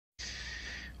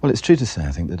Well, it's true to say,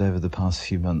 I think, that over the past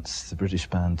few months, the British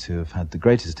band who have had the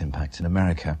greatest impact in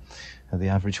America are the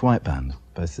Average White Band.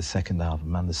 Both the second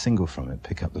album and the single from it,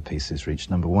 Pick Up the Pieces, reached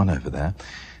 #1 over there.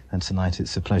 And tonight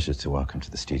it's a pleasure to welcome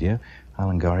to the studio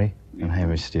Alan Gorrie and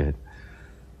Hamish Stewart.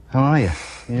 How are you?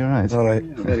 Are you all right? All right.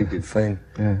 Yeah, very good. Fine.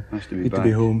 Yeah. Nice to be Good back. to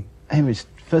be home. Hamish,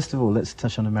 first of all, let's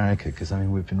touch on America, because, I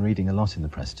mean, we've been reading a lot in the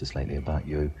press just lately about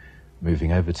you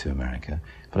moving over to America.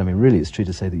 But, I mean, really, it's true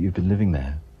to say that you've been living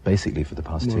there basically for the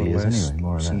past 2 years anyway,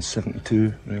 more or less. Since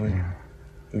 72, really. Yeah.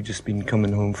 We've just been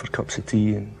coming home for cups of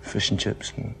tea and fish and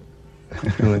chips. And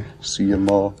really. See your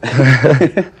ma.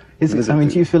 I mean,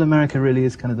 do you feel America really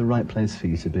is kind of the right place for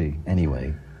you to be,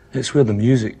 anyway? It's where the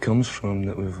music comes from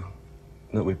that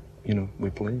we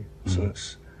play. So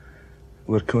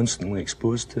we're constantly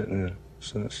exposed to it there.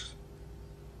 So it's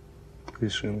a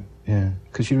place, really. Yeah,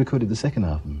 because you recorded the second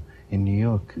album in New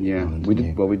York. Yeah, Alan, we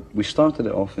didn't did. you? Well, we started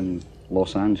it off in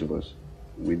Los Angeles.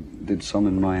 We did some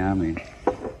in Miami,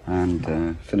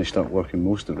 and finished up working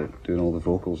most of it, doing all the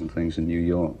vocals and things in New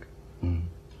York.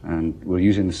 And we're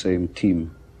using the same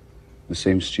team, the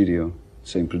same studio,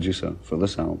 same producer for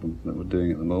this album that we're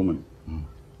doing at the moment,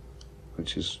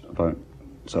 which is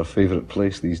it's our favourite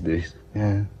place these days.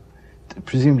 Yeah.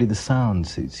 Presumably the sound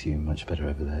suits you much better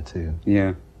over there too.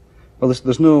 Yeah. Well,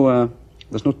 there's no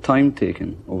time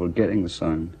taken over getting the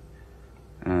sound,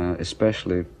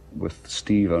 especially with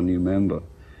Steve, our new member.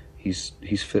 He's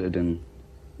fitted in,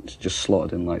 just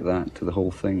slotted in like that to the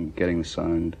whole thing, getting the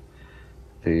sound.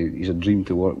 He's a dream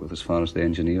to work with as far as the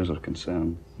engineers are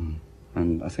concerned.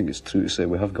 And I think it's true to say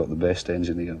we have got the best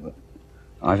engineer that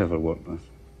I've ever worked with.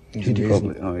 He's Who do you-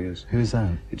 amazing. Oh, he is. Who's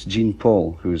that? It's Gene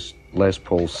Paul, who's Les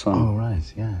Paul's son. Oh, right,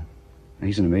 yeah.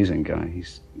 He's an amazing guy.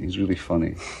 He's really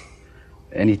funny.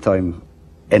 Anytime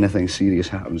anything serious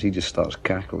happens, he just starts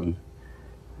cackling,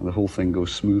 and the whole thing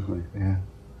goes smoothly. Yeah.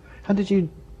 How did you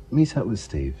meet up with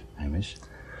Steve, Hamish?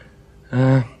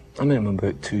 I met him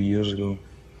about 2 years ago,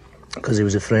 because he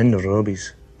was a friend of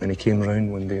Robbie's, and he came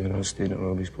round one day when I was staying at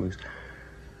Robbie's place.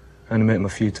 And I met him a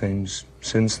few times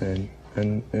since then,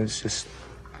 and it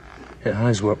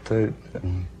has worked out.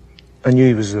 I knew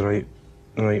he was the right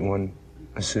one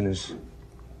as soon as I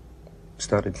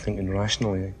started thinking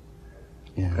rationally.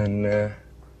 Yeah. And,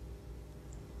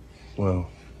 well,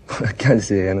 I can't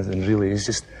say anything really. It's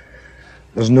just,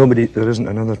 there isn't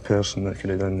another person that could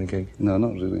have done the gig. No,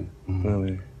 not really.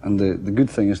 Really. And the good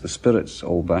thing is the spirit's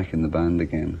all back in the band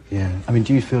again. Yeah. I mean,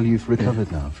 do you feel you've recovered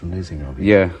now from losing Robbie?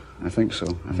 Yeah, I think so.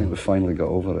 I think we finally got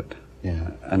over it.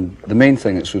 Yeah. And the main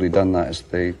thing that's really done that is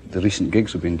the recent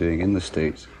gigs we've been doing in the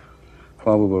States.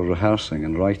 While we were rehearsing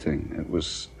and writing,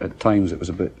 at times it was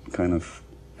a bit kind of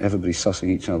everybody sussing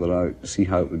each other out to see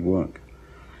how it would work.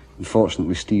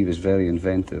 Unfortunately, Steve is very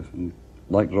inventive and,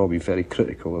 like Robbie, very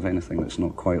critical of anything that's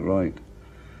not quite right.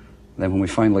 Then when we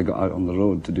finally got out on the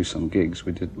road to do some gigs,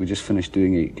 we just finished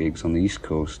doing 8 gigs on the East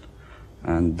Coast,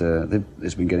 and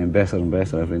it's been getting better and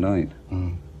better every night.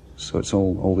 So it's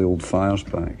all the old fire's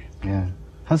back. Yeah.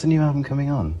 How's the new album coming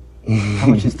on? How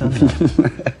much is done now?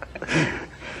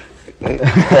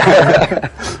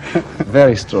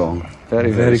 Very strong.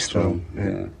 Very strong.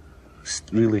 Yeah.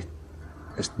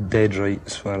 It's dead right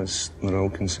as far as we're all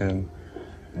concerned.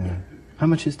 Yeah. How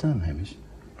much is done, Hamish?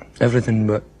 Everything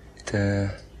but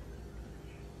the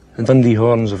Dundee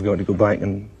Horns have got to go back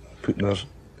and put their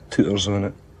tooters on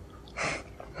it.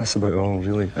 That's about all,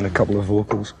 really, and a couple of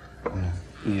vocals.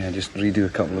 Yeah, just redo a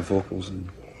couple of vocals and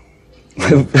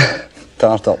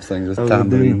tart up things with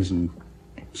tambourines and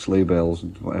sleigh bells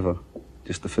and whatever.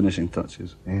 Just the finishing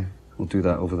touches. Yeah. We'll do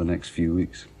that over the next few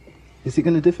weeks. Is it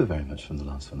going to differ very much from the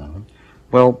last one, Alan?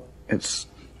 Well, it's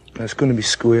going to be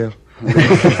square.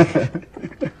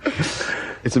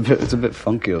 it's a bit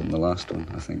funkier than the last one.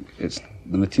 I think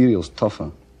the material's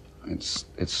tougher. It's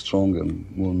stronger and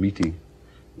more meaty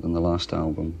than the last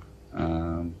album.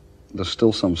 There's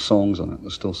still some songs on it.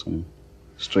 There's still some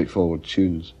straightforward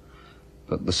tunes,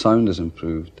 but the sound has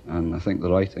improved, and I think the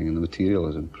writing and the material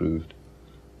has improved.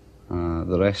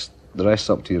 The rest's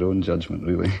up to your own judgment,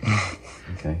 really.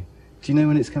 Okay. Do you know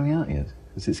when it's coming out yet?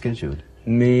 Is it scheduled?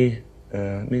 May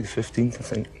the 15th, I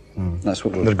think. That's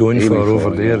what They're going aiming for over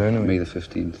there, yeah, anyway. May the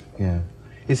 15th. Yeah.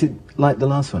 Is it like the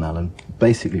last one, Alan,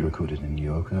 basically recorded in New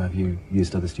York, or have you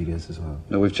used other studios as well?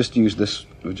 No, we've just used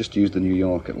the New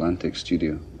York Atlantic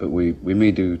studio, but we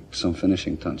may do some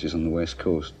finishing touches on the West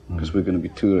Coast, because we're going to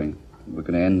be touring. We're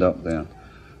going to end up there,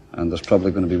 and there's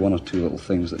probably going to be 1 or 2 little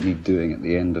things that need doing at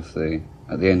the end of the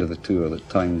tour that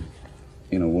time,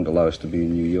 won't allow us to be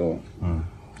in New York.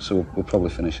 So we'll probably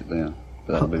finish it there,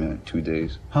 but that'll be like 2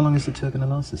 days. How long is the tour going to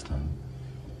last this time?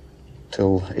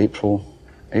 Till April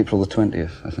the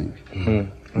 20th, I think.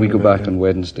 We go back on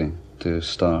Wednesday to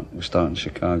start. We start in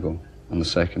Chicago on the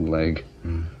second leg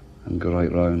and go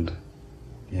right round.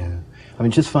 Yeah. I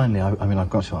mean, just finally, I've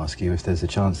got to ask you if there's a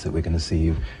chance that we're going to see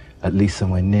you at least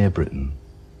somewhere near Britain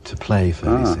to play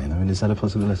fairly soon. I mean, is that a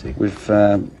possibility?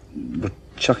 We're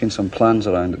chucking some plans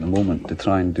around at the moment to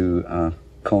try and do a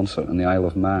concert in the Isle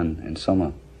of Man in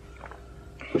summer,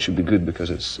 which would be good because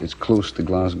it's close to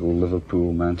Glasgow,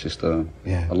 Liverpool, Manchester,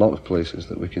 a lot of places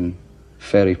that we can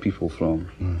ferry people from.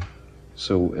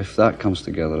 So if that comes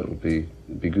together, it'd be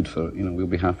good for, we'll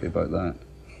be happy about that.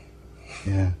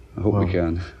 Yeah. I hope we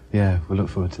can. Yeah, we'll look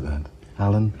forward to that.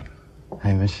 Alan,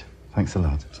 Hamish, thanks a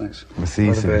lot. Thanks. We'll see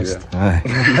you soon.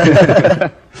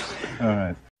 Yeah. All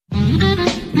right.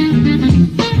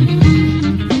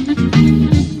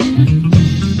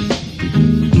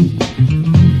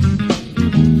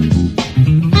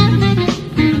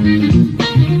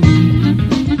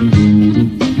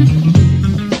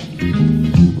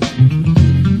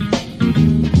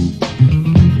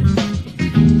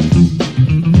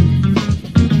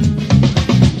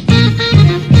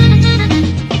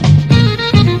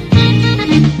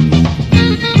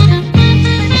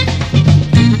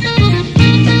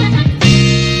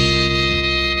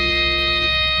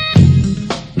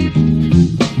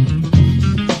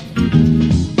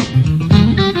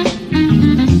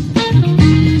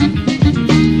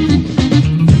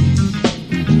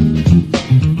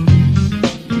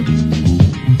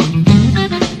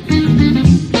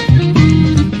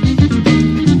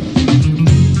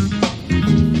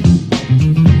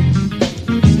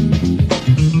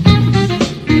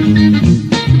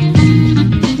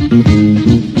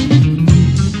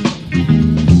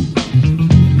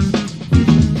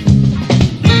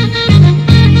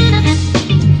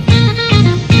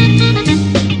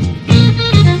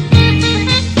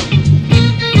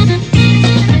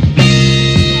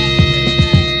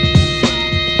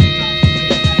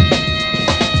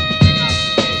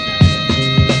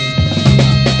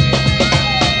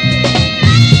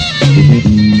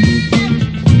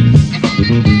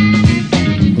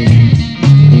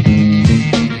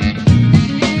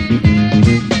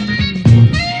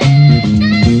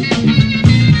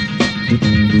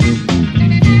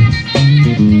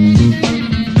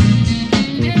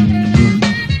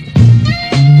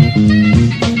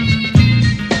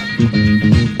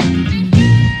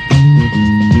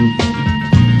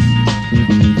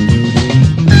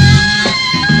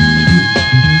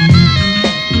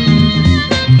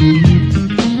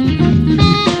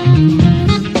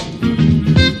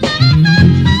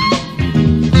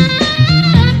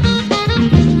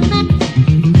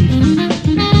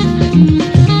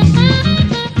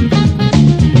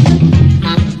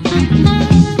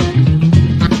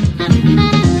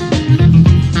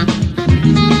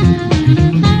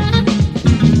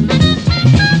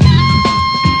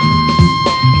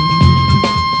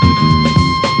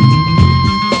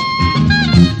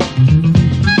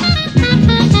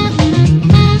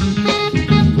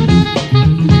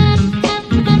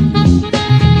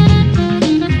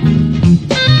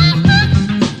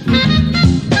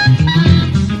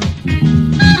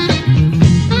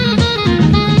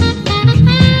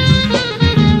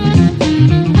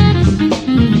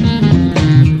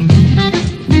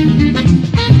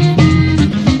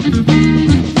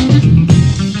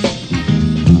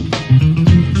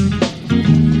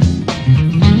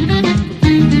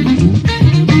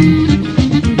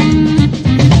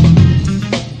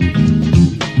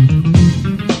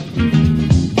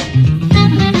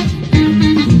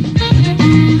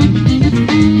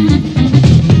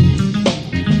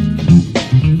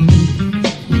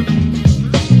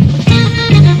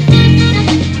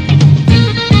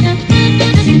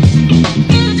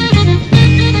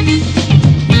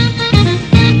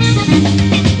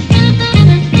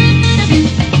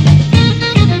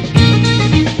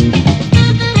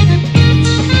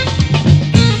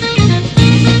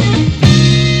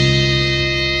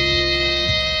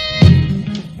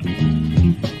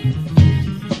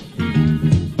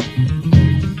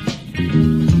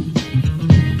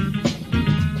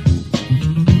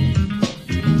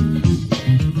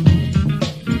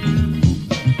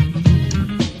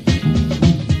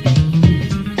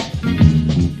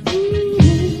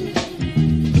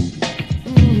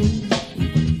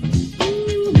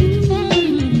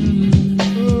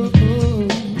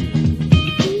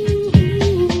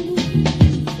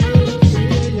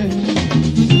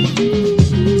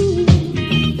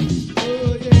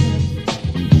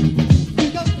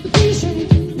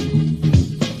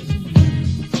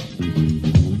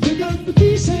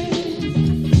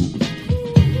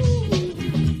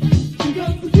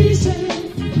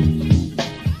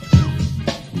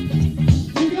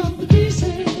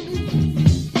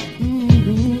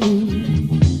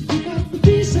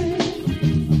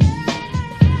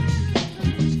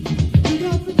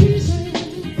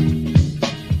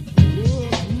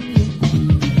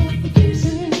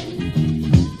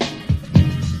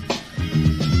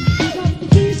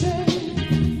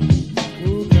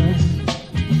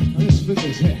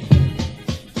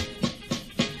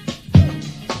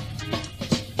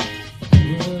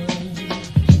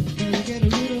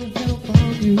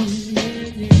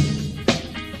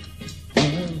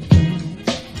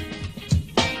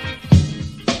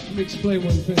 explain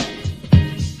one thing.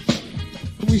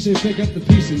 When we say pick up the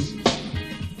pieces,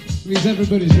 it means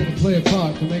everybody's going to play a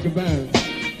part to make a band.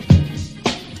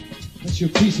 That's your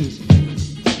pieces.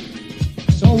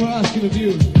 So all we're asking of you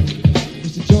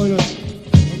is to join us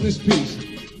on this piece.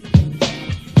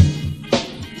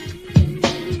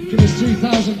 Give us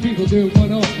 3,000 people doing one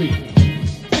offbeat.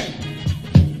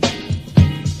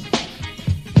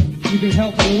 You can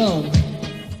help it along.